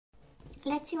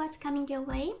Let's see what's coming your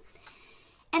way.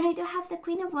 And we do have the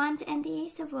Queen of Wands and the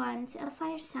Ace of Wands, a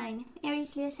fire sign,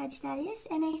 Aries, Leo, Sagittarius.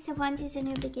 And Ace of Wands is a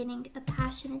new beginning, a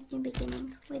passionate new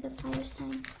beginning with a fire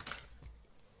sign.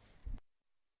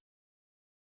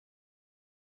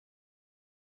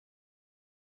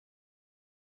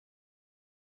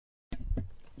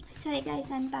 Sorry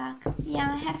guys, I'm back.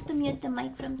 Yeah, I have to mute the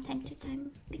mic from time to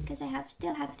time because I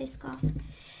still have this cough.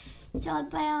 So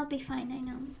I'll be fine, I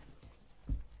know.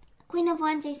 Queen of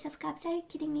Wands, Ace of Cups. Are you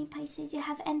kidding me, Pisces? You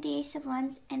have and the Ace of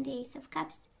Wands and the Ace of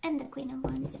Cups and the Queen of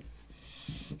Wands.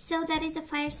 So that is a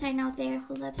fire sign out there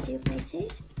who loves you,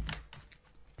 Pisces.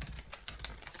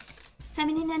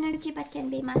 Feminine energy, but can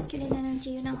be masculine energy.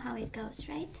 You know how it goes,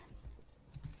 right?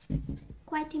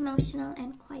 Quite emotional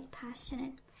and quite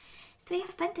passionate. Three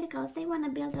of Pentacles, they want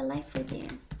to build a life with you.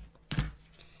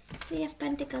 Three of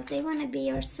Pentacles, they want to be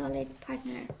your solid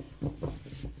partner.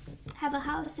 Have a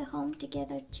house, a home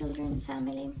together, children,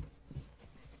 family.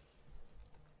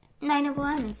 Nine of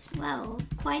Wands, wow,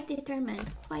 quite determined,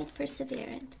 quite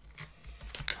perseverant.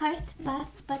 Hurt, but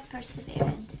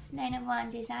perseverant. Nine of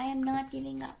Wands is, I am not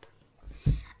giving up.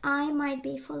 I might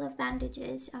be full of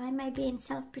bandages, I might be in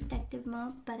self-protective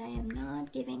mode, but I am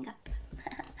not giving up.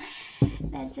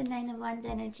 That's the Nine of Wands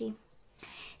energy.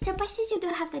 So Pisces, you do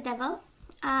have the Devil,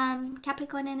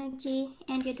 Capricorn energy,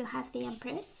 and you do have the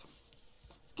Empress.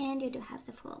 And you do have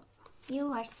the Fool. You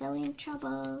are so in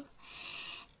trouble.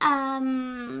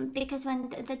 Because when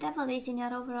the Devil is in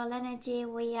your overall energy,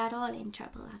 we are all in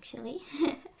trouble, actually.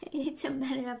 It's a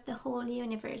matter of the whole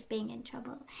universe being in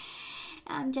trouble.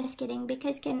 I'm just kidding,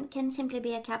 because can simply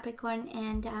be a Capricorn,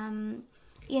 and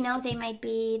you know, they might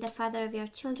be the father of your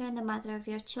children, the mother of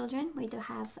your children. We do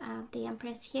have the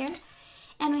Empress here,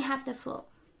 and we have the Fool.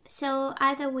 So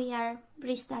either we are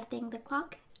restarting the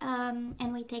clock,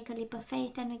 and we take a leap of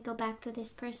faith and we go back to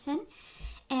this person,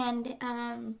 and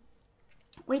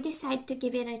we decide to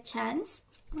give it a chance.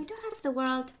 We don't have the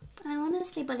World. I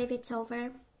honestly believe it's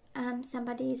over.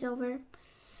 Somebody is over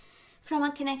from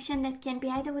a connection that can be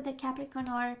either with a Capricorn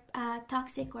or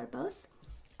toxic, or both,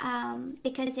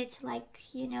 because it's like,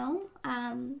 you know,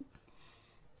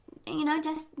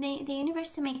 just the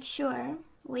universe, to make sure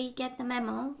we get the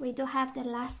memo. We do have the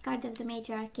last card of the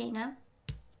major arcana,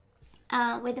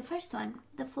 with the first one,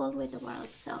 the Fool with the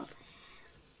World. So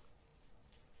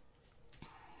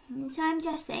I'm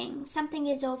just saying, something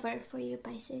is over for you,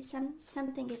 Pisces.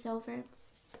 Something is over.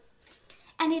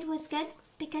 And it was good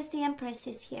because the Empress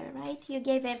is here, right? You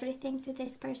gave everything to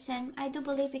this person. I do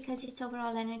believe, because it's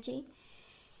overall energy.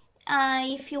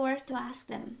 If you were to ask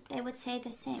them, they would say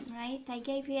the same, right? I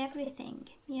gave you everything.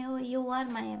 You are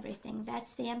my everything.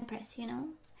 That's the Empress, you know.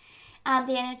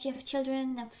 The energy of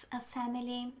children, of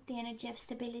family, the energy of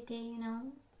stability, you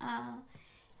know,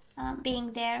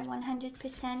 being there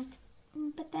 100%.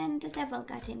 But then the Devil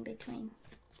got in between.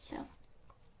 So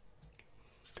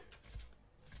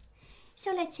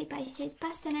let's see, Pisces,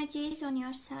 past energies on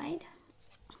your side,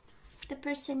 the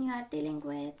person you are dealing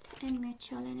with, and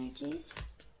mutual energies.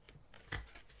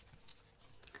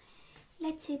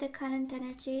 Let's see the current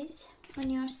energies on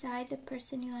your side, the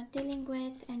person you are dealing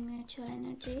with, and mutual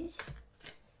energies.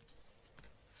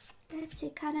 Let's see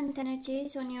current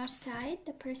energies on your side,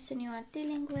 the person you are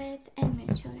dealing with, and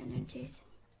mutual energies.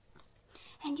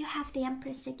 And you have the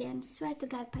Empress again. Swear to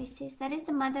God, Pisces, that is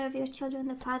the mother of your children,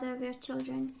 the father of your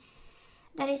children.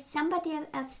 There is somebody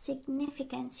of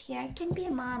significance here. It can be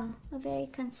a mom, a very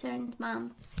concerned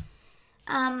mom.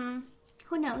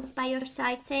 Who knows, by your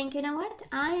side, saying, you know what,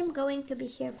 I am going to be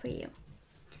here for you.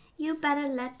 You better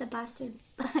let the bastard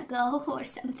go, or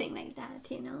something like that,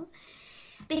 you know.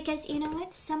 Because, you know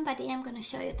what, somebody, I'm going to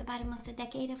show you at the bottom of the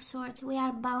deck, Eight of Swords. We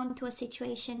are bound to a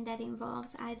situation that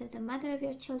involves either the mother of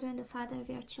your children, the father of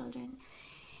your children.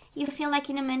 You feel like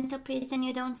in a mental prison,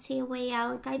 you don't see a way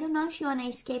out. I don't know if you want to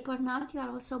escape or not. You are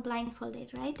also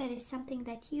blindfolded, right? There is something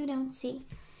that you don't see.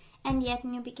 And yet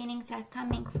new beginnings are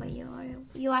coming for you, or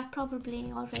you are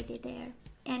probably already there.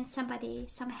 And somebody,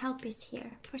 some help is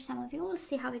here for some of you. We'll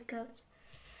see how it goes.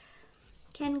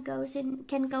 Can go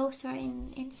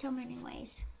in so many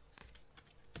ways.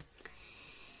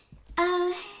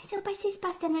 So Pisces,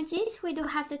 past energies, we do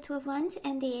have the Two of Wands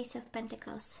and the Ace of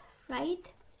Pentacles, right?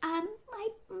 I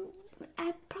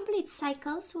probably it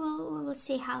cycles. We'll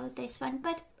see how this one,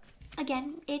 but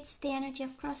again, it's the energy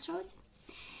of crossroads.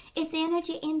 It's the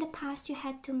energy in the past you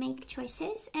had to make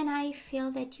choices, and I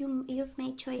feel that you've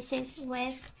made choices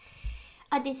with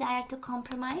a desire to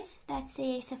compromise. That's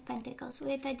the Ace of Pentacles,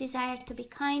 with a desire to be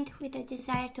kind, with a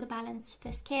desire to balance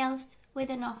the scales, with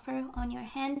an offer on your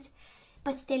hands,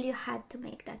 but still you had to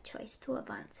make that choice. Two of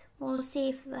Wands. We'll see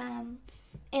if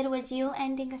It was you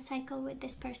ending a cycle with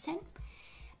this person,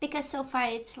 because so far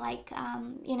it's like,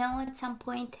 you know, at some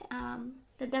point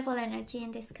the devil energy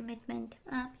in this commitment,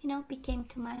 you know, became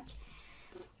too much.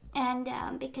 And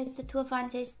because the Two of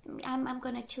Wands is, I'm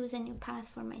gonna choose a new path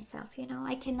for myself, you know.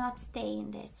 I cannot stay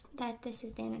in this. This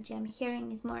is the energy I'm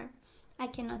hearing it more. I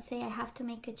cannot say I have to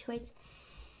make a choice.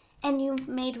 And you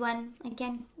made one,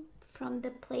 again, from the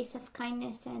place of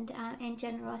kindness and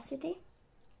generosity.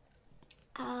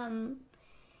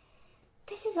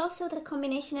 This is also the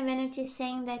combination of energy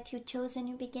saying that you chose a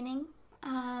new beginning.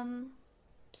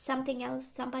 Something else,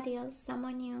 somebody else,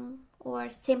 someone new, or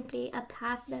simply a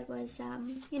path that was,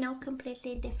 you know,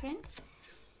 completely different.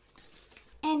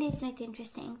 And isn't it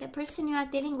interesting? The person you are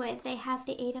dealing with, they have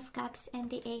the Eight of Cups and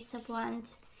the Ace of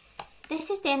Wands. This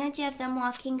is the energy of them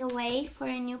walking away for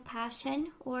a new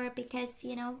passion, or because,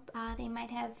 you know, they might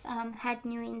have had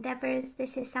new endeavors.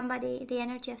 This is somebody, the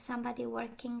energy of somebody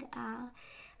working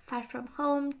far from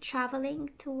home, traveling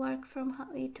to work from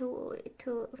home,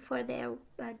 for their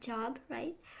job,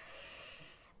 right?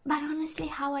 But honestly,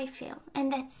 how I feel,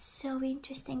 and that's so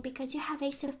interesting, because you have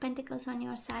Ace of Pentacles on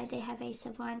your side, they have Ace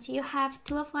of Wands. You have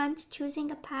Two of Wands choosing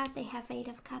a path, they have Eight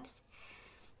of Cups.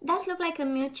 Does look like a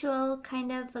mutual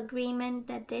kind of agreement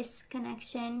that this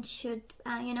connection should,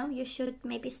 you know, you should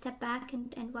maybe step back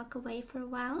and walk away for a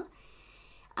while.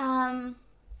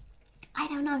 I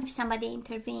don't know if somebody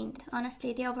intervened.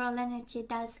 Honestly, the overall energy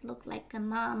does look like a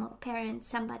mom or parent,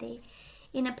 somebody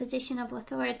in a position of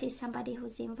authority, somebody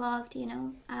who's involved, you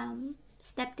know,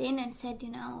 stepped in and said, you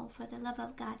know, for the love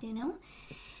of God, you know.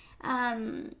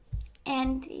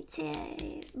 And it's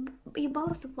you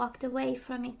both walked away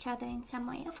from each other in some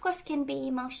way. Of course, can be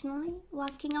emotionally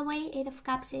walking away. Eight of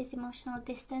Cups is emotional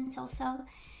distance also.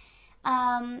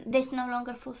 This no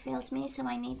longer fulfills me, so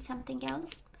I need something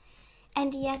else.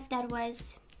 And yet there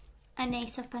was an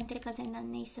Ace of Pentacles and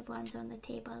an Ace of Wands on the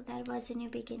table. There was a new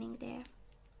beginning there.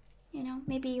 You know,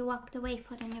 maybe you walked away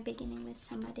for a new beginning with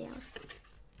somebody else.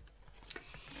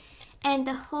 And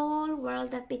the whole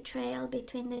world of betrayal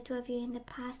between the two of you in the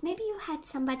past. Maybe you had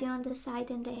somebody on the side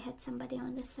and they had somebody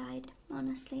on the side,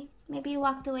 honestly. Maybe you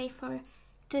walked away for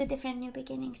two different new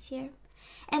beginnings here.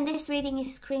 And this reading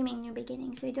is screaming new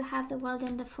beginnings. We do have the World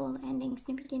and the Fool, endings,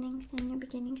 new beginnings, and new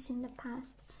beginnings in the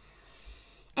past.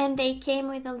 And they came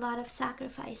with a lot of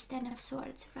sacrifice, Ten of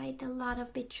Swords, right? A lot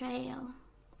of betrayal,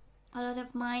 a lot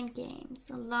of mind games,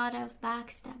 a lot of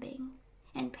backstabbing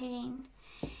and pain.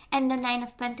 And the Nine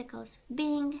of Pentacles.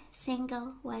 Being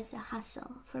single was a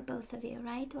hustle for both of you,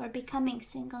 right? Or becoming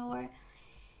single, or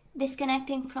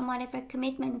disconnecting from whatever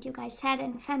commitment you guys had,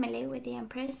 and family with the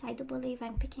Empress. I do believe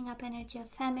I'm picking up energy of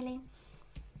family.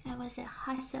 It was a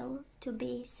hustle to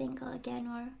be single again,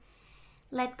 or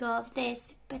let go of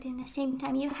this. But in the same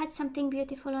time, you had something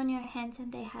beautiful on your hands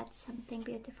and they had something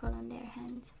beautiful on their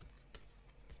hands.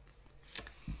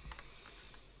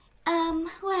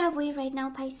 Where are we right now,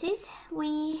 Pisces?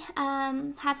 We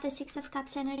have the Six of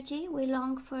Cups energy. We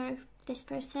long for this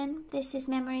person. This is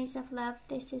memories of love.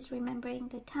 This is remembering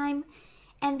the time.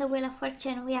 And the Wheel of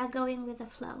Fortune. We are going with the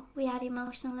flow. We are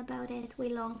emotional about it. We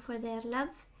long for their love.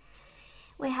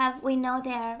 We know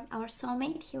they are our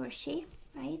soulmate, he or she,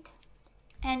 right?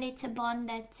 And it's a bond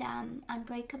that's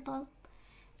unbreakable.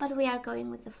 But we are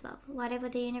going with the flow. Whatever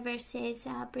the universe is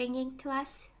bringing to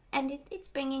us. And it's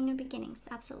bringing new beginnings,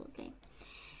 absolutely.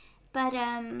 But,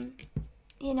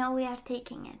 you know, we are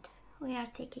taking it. We are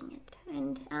taking it.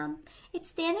 And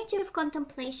it's the energy of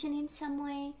contemplation in some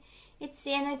way. It's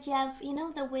the energy of, you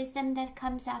know, the wisdom that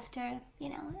comes after, you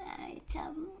know,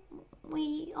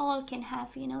 we all can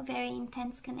have, you know, very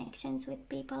intense connections with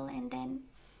people. And then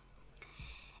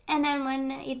when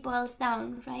it boils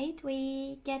down, right,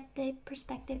 we get the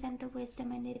perspective and the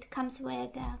wisdom, and it comes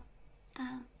with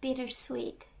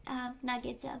bittersweet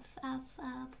nuggets of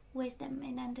wisdom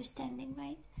and understanding,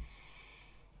 right?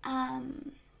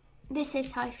 This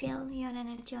is how I feel your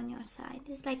energy on your side.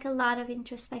 It's like a lot of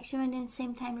introspection, and at the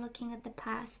same time looking at the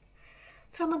past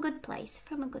from a good place,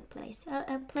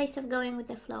 a place of going with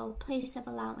the flow, a place of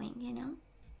allowing, you know,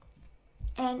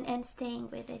 and staying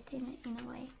with it in a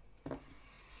way.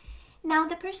 Now,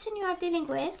 the person you are dealing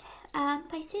with,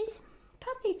 Pisces,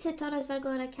 probably it's a Taurus, Virgo,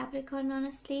 or a Capricorn,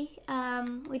 honestly.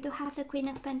 We do have the Queen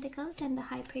of Pentacles and the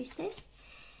High Priestess.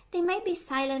 They might be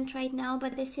silent right now,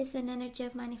 but this is an energy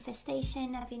of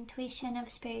manifestation, of intuition, of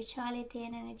spirituality,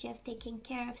 an energy of taking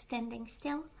care, of standing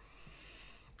still.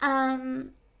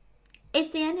 It's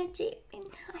the energy,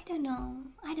 I don't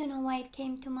know why it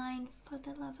came to mind, for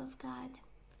the love of God.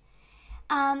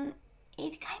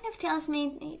 It kind of tells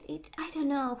me, I don't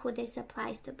know who this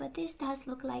applies to, but this does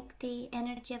look like the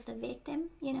energy of the victim,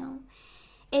 you know.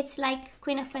 it's like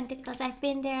Queen of Pentacles. I've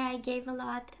been there, I gave a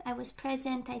lot, I was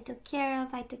present, I took care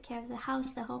of the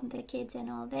house, the home, the kids, and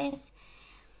all this.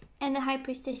 And the High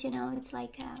Priestess, you know, it's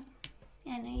like,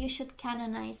 you should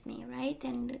canonize me, right?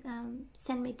 And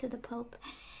send me to the Pope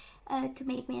to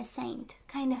make me a saint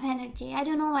kind of energy. I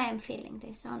don't know why I'm feeling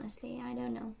this, honestly. I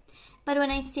don't know. But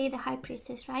when I see the High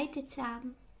Priestess, right,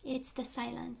 it's the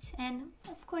silence. And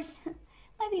of course,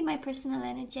 maybe my personal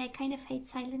energy, I kind of hate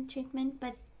silent treatment,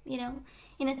 but you know,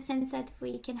 in a sense that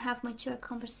we can have mature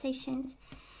conversations.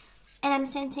 And I'm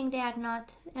sensing they are not,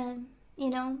 you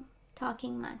know,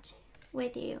 talking much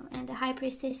with you. And the High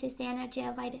Priestess is the energy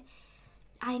of,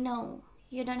 I know,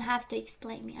 you don't have to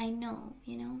explain me. I know,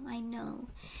 you know, I know.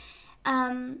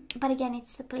 But again,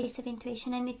 it's the place of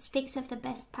intuition, and it speaks of the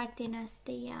best part in us,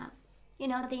 the, you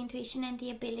know, the intuition and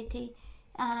the ability,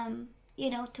 you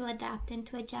know, to adapt and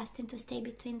to adjust and to stay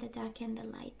between the dark and the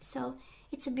light. So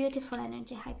it's a beautiful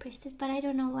energy, High Priestess, but I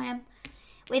don't know why I'm,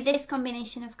 with this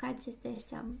combination of cards, is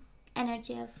this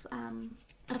energy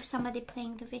of somebody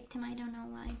playing the victim. I don't know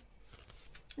why.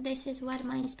 This is what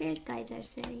my spirit guides are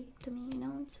saying to me, you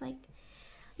know. It's like,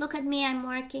 look at me, I'm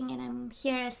working and I'm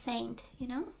here a saint, you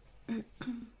know.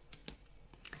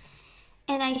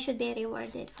 And I should be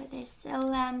rewarded for this. So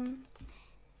I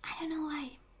don't know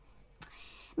why.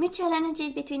 Mutual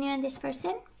energies between you and this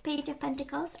person. Page of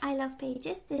Pentacles. I love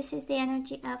pages. This is the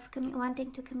energy of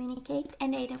wanting to communicate.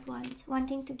 And Eight of Wands,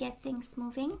 wanting to get things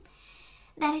moving.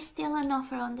 That is still an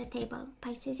offer on the table,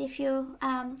 Pisces. If you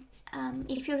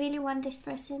really want this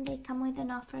person, they come with an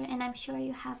offer, and I'm sure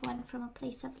you have one from a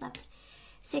place of love.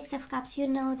 Six of Cups, you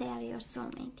know they are your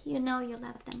soulmate. You know you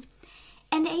love them.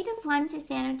 And Eight of Wands is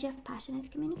the energy of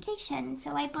passionate communication.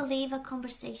 So I believe a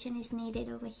conversation is needed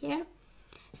over here.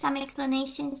 Some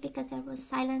explanations, because there was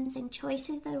silence and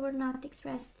choices that were not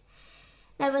expressed.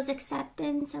 There was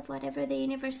acceptance of whatever the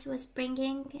universe was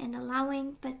bringing and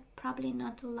allowing, but probably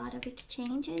not a lot of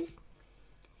exchanges.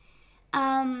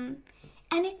 And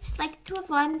it's like Two of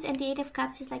Wands and the Eight of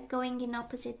Cups is like going in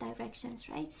opposite directions,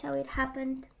 right? So it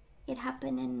happened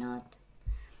and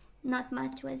not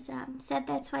much was said.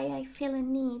 That's why I feel a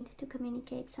need to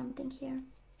communicate something here.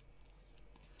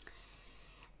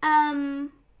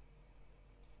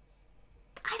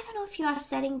 I don't know if you are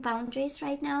setting boundaries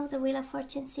right now. The Wheel of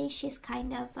Fortune, see, she's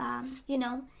kind of, you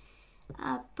know,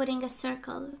 putting a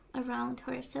circle around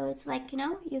her. So it's like, you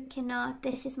know, you cannot,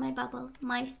 this is my bubble,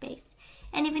 my space.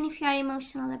 And even if you are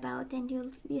emotional about and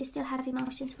you still have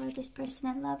emotions for this person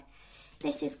and love,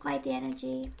 this is quite the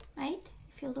energy, right?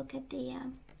 If you look at the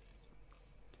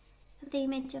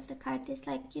image of the card, it's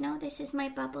like, you know, this is my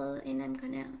bubble and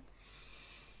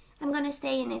I'm gonna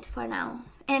stay in it for now.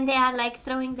 And they are like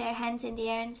throwing their hands in the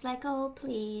air, and it's like, oh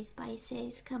please,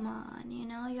 Pisces, come on, you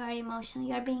know, you are emotional,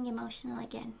 you are being emotional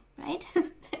again, right?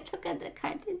 Look at the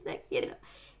card, it's like, you know,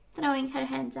 throwing her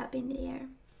hands up in the air.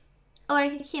 Or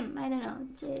him, I don't know,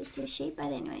 it's a she, but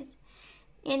anyways.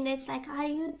 And it's like, are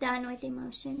you done with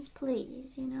emotions?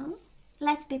 Please, you know,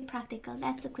 let's be practical.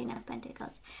 That's the Queen of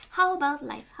Pentacles. How about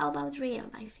life? How about real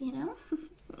life, you know?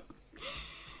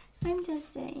 I'm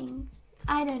just saying,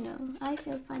 I don't know, I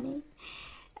feel funny.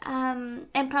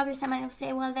 And probably someone will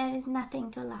say, well, there is nothing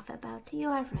to laugh about. You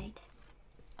are right.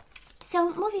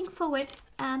 So moving forward,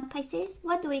 Pisces,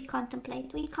 what do we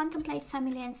contemplate? We contemplate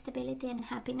family and stability and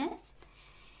happiness.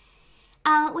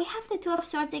 We have the Two of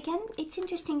Swords again. It's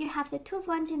interesting, you have the Two of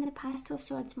Wands in the past, Two of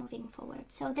Swords moving forward.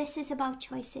 So this is about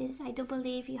choices. I do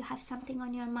believe you have something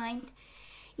on your mind.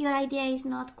 Your idea is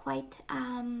not quite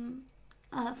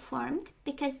formed,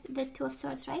 because the Two of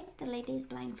Swords, right? The lady is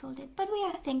blindfolded. But we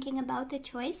are thinking about the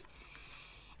choice.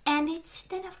 And it's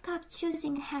Ten of Cups,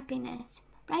 choosing happiness,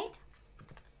 right?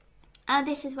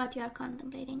 This is what you are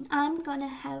contemplating. I'm gonna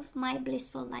have my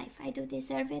blissful life. I do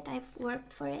deserve it. I've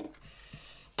worked for it.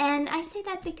 And I say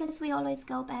that because we always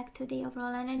go back to the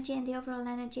overall energy, and the overall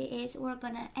energy is we're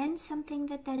gonna end something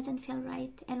that doesn't feel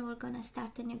right, and we're gonna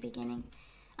start a new beginning,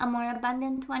 a more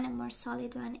abundant one, a more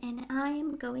solid one. And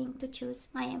I'm going to choose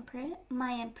my emperor,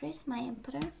 my empress, my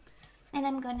emperor, and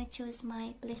I'm gonna choose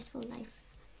my blissful life.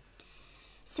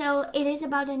 So it is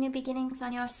about a new beginnings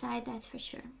on your side, that's for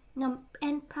sure. No,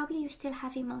 and probably you still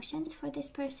have emotions for this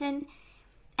person,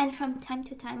 and from time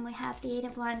to time we have the Eight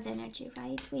of Wands energy,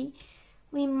 right?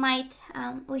 We might,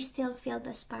 we still feel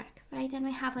the spark, right? And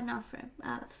we have an offer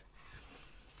of,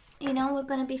 you know, we're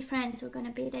going to be friends, we're going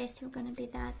to be this, we're going to be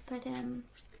that. But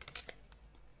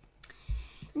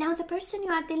now the person you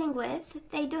are dealing with,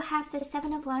 they do have the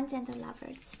Seven of Wands and the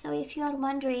Lovers. So if you are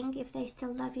wondering if they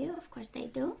still love you, of course they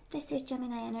do. This is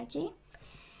Gemini energy.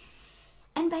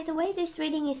 And by the way, this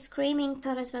reading is screaming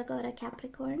Taurus, Virgo, or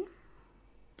Capricorn.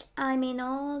 I mean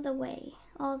all the way,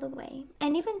 all the way.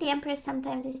 And even the Empress,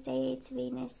 sometimes they say it's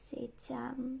Venus, it's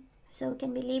so it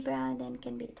can be Libra, then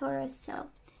can be Taurus, so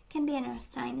can be an earth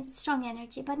sign. It's strong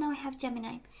energy. But now I have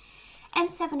Gemini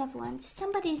and Seven of Wands.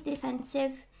 Somebody is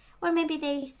defensive, or maybe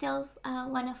they still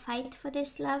want to fight for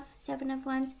this love. Seven of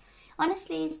Wands,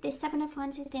 honestly, the Seven of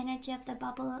Wands is the energy of the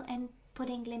bubble and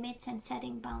putting limits and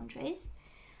setting boundaries.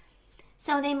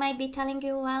 So they might be telling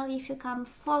you, well, if you come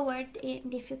forward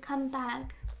and if you come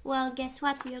back, well, guess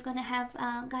what? You're going to have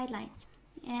guidelines,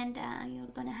 and you're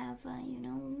going to have, you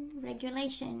know,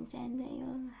 regulations, and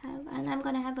you'll have, and I'm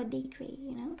going to have a decree,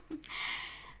 you know.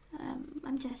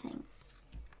 I'm just saying.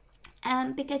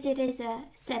 Because it is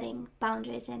setting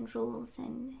boundaries and rules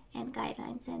and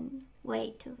guidelines and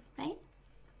way to, right?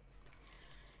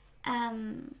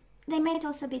 They might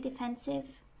also be defensive,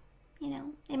 you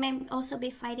know. They may also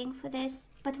be fighting for this,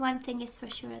 but one thing is for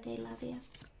sure, they love you,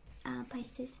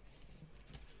 Pisces.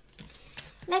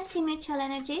 Let's see mutual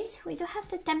energies. We do have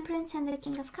the Temperance and the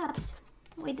King of Cups.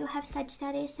 We do have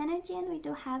Sagittarius energy, and we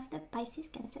do have the Pisces,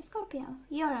 Cancer, Scorpio,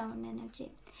 your own energy.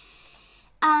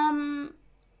 I'm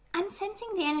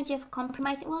sensing the energy of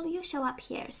compromise. Well, you show up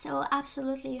here, so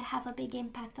absolutely you have a big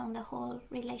impact on the whole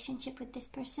relationship with this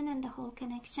person and the whole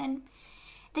connection.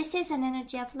 This is an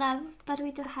energy of love, but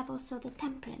we do have also the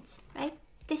Temperance, right?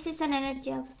 This is an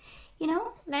energy of, you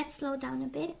know, let's slow down a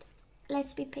bit.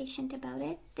 Let's be patient about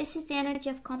it. This is the energy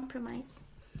of compromise.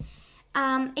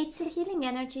 It's a healing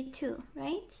energy too,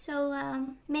 right? So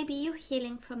maybe you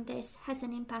healing from this has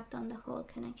an impact on the whole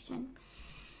connection.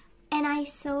 And I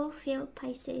so feel,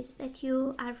 Pisces, that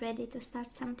you are ready to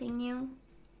start something new.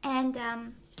 And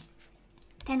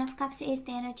Ten of Cups is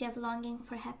the energy of longing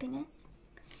for happiness.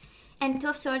 And Two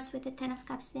of Swords with the Ten of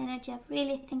Cups, the energy of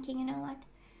really thinking, you know what,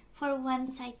 for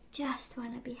once I just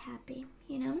want to be happy,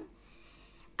 you know.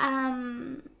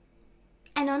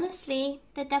 And honestly,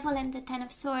 the Devil and the Ten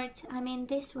of Swords, I mean,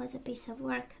 this was a piece of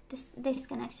work, this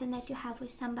connection that you have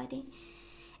with somebody.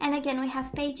 And again, we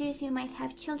have pages. You might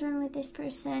have children with this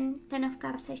person. Ten of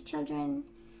Cups has children,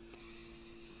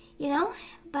 you know,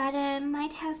 but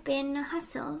might have been a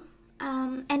hustle.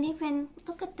 And even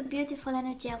look at the beautiful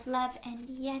energy of love,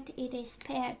 and yet it is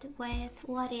paired with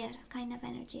warrior kind of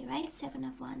energy, right? Seven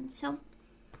of Wands. So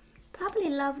probably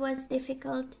love was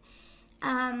difficult.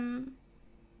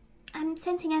 I'm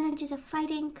sensing energies of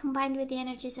fighting combined with the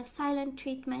energies of silent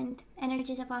treatment,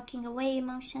 energies of walking away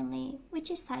emotionally, which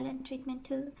is silent treatment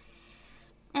too,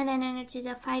 and then energies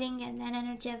of fighting, and then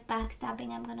energy of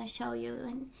backstabbing I'm going to show you.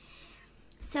 And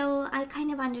so I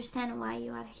kind of understand why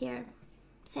you are here,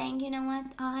 saying, you know what,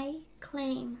 I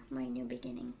claim my new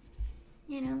beginning.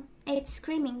 You know, it's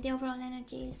screaming, the overall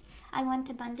energy is, I want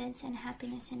abundance and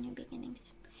happiness and new beginnings.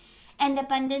 And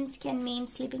abundance can mean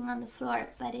sleeping on the floor,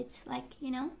 but it's like, you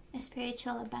know, a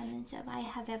spiritual abundance of I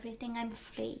have everything, I'm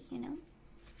free, you know.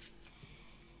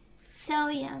 So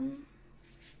yeah,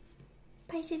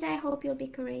 Pisces, I hope you'll be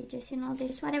courageous in all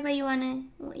this, whatever you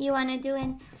wanna do.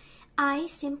 And I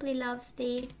simply love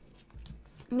the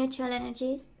mutual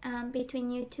energies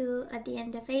between you two at the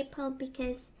end of April,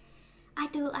 because I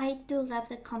do love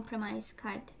the compromise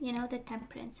card, you know, the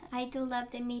Temperance. I do love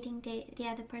the meeting the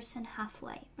other person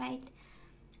halfway, right?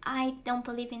 I don't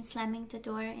believe in slamming the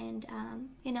door and,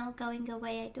 you know, going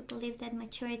away. I do believe that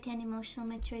maturity and emotional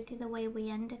maturity, the way we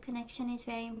end the connection, is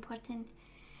very important.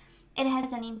 It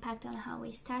has an impact on how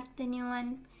we start the new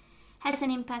one, has an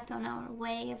impact on our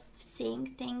way of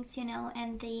seeing things, you know,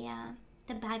 and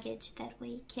the baggage that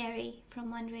we carry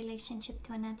from one relationship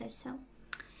to another. So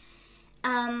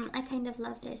I kind of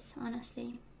love this,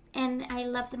 honestly, and I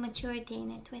love the maturity in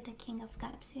it with the King of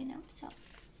Cups, you know. So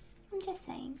I'm just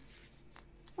saying,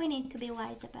 we need to be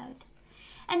wise about,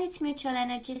 and it's mutual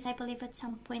energies. I believe at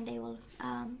some point they will,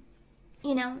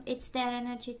 you know, it's their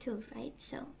energy too, right?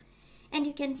 So, and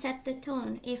you can set the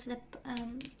tone if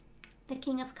the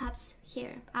King of Cups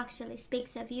here actually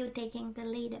speaks of you taking the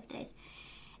lead of this,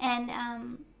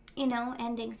 and you know,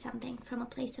 ending something from a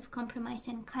place of compromise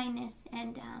and kindness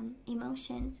and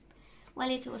emotions. Well,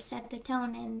 it will set the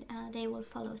tone, and they will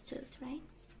follow suit, right?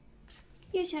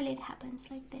 Usually it happens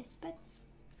like this, but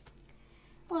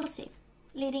we'll see.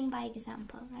 Leading by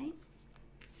example, right?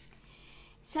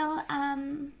 So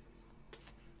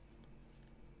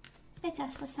let's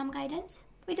ask for some guidance.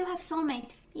 We do have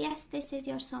soulmate. Yes, this is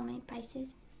your soulmate,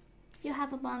 Pisces. You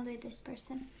have a bond with this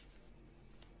person.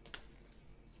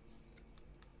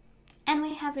 And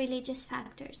we have religious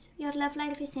factors. Your love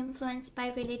life is influenced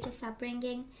by religious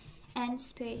upbringing and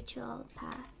spiritual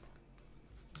path.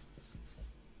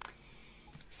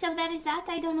 So that is that.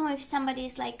 I don't know if somebody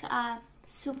is like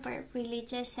super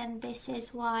religious and this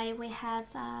is why we have,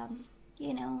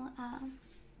 you know,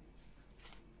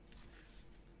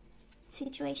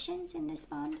 situations in this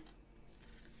bond.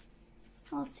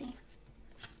 We'll see.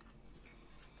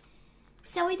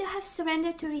 So we do have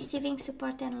surrender to receiving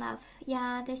support and love.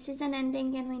 Yeah, this is an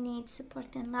ending and we need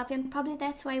support and love. And probably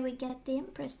that's why we get the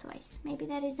Empress twice. Maybe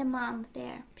there is a mom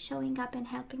there showing up and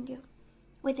helping you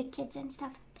with the kids and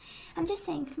stuff. I'm just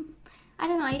saying, I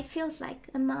don't know, it feels like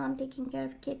a mom taking care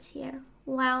of kids here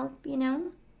while, you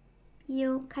know,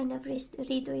 you kind of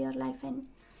redo your life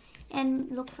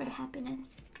and look for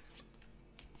happiness.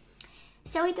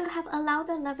 So we do have allow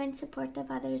the love and support of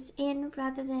others in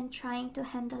rather than trying to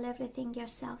handle everything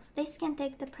yourself. This can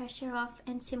take the pressure off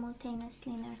and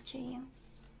simultaneously nurture you.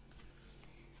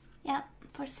 Yeah,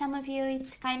 for some of you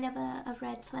it's kind of a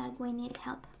red flag. We need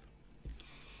help.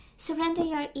 Surrender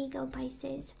your ego,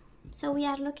 Pisces. So we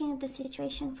are looking at the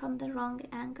situation from the wrong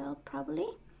angle, probably.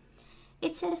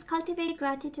 It says, cultivate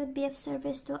gratitude, be of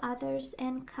service to others,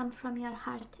 and come from your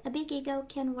heart. A big ego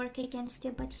can work against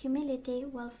you, but humility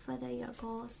will further your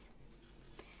goals.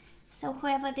 So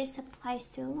whoever this applies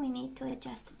to, we need to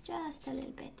adjust just a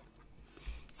little bit.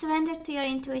 Surrender to your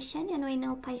intuition, and we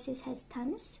know Pisces has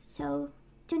tons. So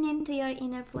tune into your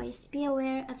inner voice. Be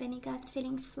aware of any gut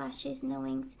feelings, flashes,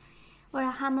 knowings, or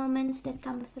aha moments that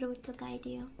come through to guide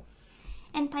you.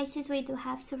 And Pisces, we do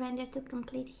have surrender to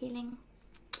complete healing.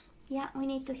 Yeah, we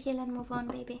need to heal and move on,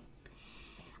 baby.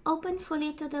 Open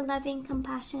fully to the loving,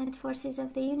 compassionate forces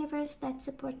of the universe that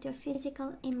support your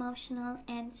physical, emotional,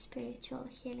 and spiritual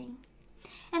healing.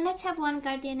 And let's have one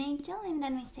guardian angel, and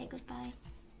then we say goodbye.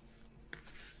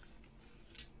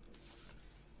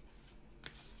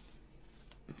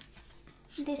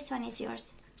 This one is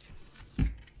yours.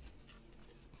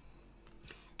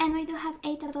 And we do have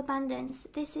 8 of abundance.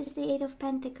 This is the 8 of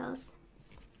pentacles.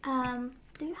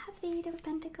 Do you have the 8 of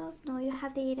pentacles? No, you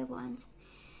have the 8 of wands.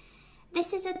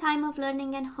 This is a time of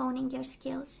learning and honing your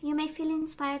skills. You may feel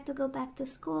inspired to go back to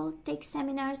school, take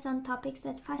seminars on topics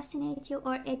that fascinate you,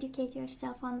 or educate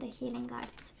yourself on the healing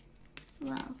arts.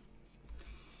 Wow.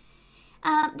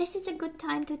 This is a good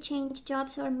time to change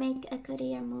jobs or make a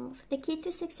career move. The key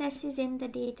to success is in the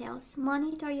details.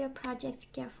 Monitor your projects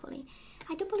carefully.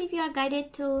 I do believe you are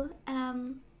guided to,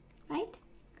 right?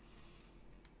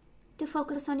 To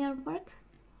focus on your work,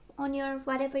 on your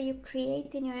whatever you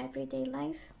create in your everyday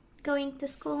life. Going to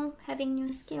school, having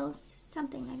new skills,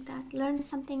 something like that. Learn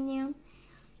something new.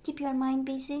 Keep your mind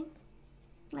busy,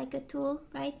 like a tool,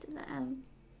 right?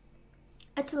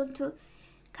 A tool to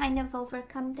kind of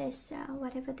overcome this,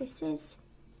 whatever this is.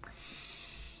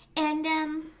 And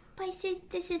Pisces,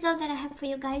 this is all that I have for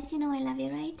you guys. You know I love you,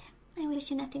 right? I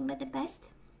wish you nothing but the best.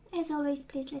 As always,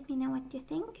 please let me know what you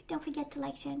think. Don't forget to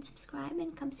like, share, and subscribe,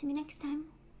 and come see me next time.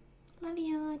 Love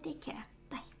you. Take care.